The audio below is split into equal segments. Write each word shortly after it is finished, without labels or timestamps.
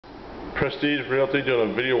Prestige Realty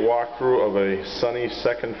doing a video walkthrough of a sunny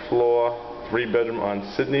second floor 3-bedroom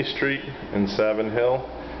on Sydney Street in Savin Hill.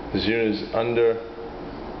 This unit is under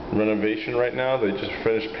renovation right now. They just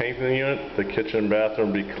finished painting the unit. The kitchen and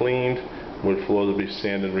bathroom will be cleaned. Wood floors will be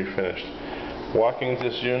sanded and refinished. Walking into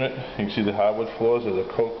this unit, you can see the hardwood floors. There's a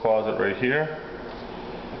coat closet right here.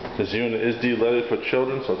 This unit is de-leaded for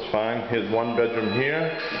children, so it's fine. Here's one bedroom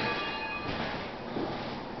here.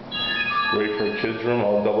 Great for a kid's room,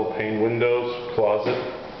 all double pane windows, closet.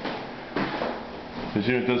 This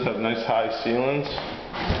unit does have nice high ceilings.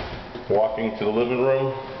 Walking to the living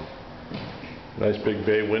room, nice big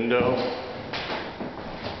bay window.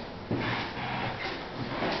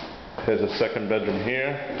 There's a second bedroom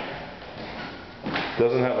here.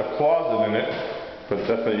 Doesn't have a closet in it, but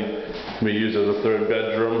definitely can be used as a third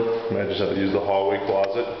bedroom. I just have to use the hallway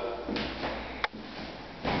closet.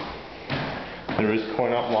 There is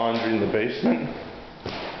coin-op laundry in the basement.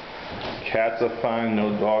 Cats are fine, no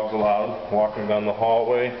dogs allowed. Walking down the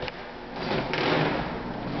hallway.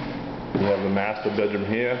 We have the master bedroom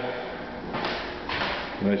here.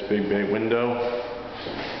 Nice big bay window.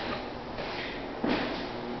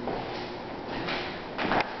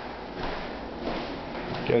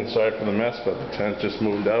 Again, sorry for the mess, but the tenant just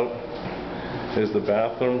moved out. Here's the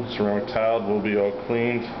bathroom. Ceramic tiled, will be all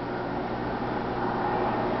cleaned.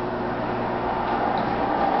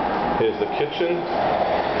 Here's the kitchen.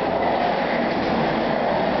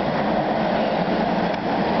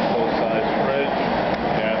 Full-size fridge,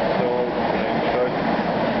 gas stove, main truck.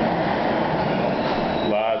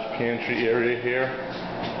 Large pantry area here.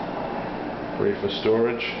 Great for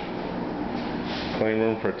storage. Playing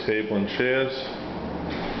room for a table and chairs.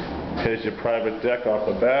 Here's your private deck off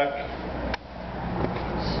the back.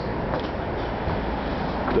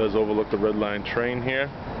 It does overlook the Red Line train here.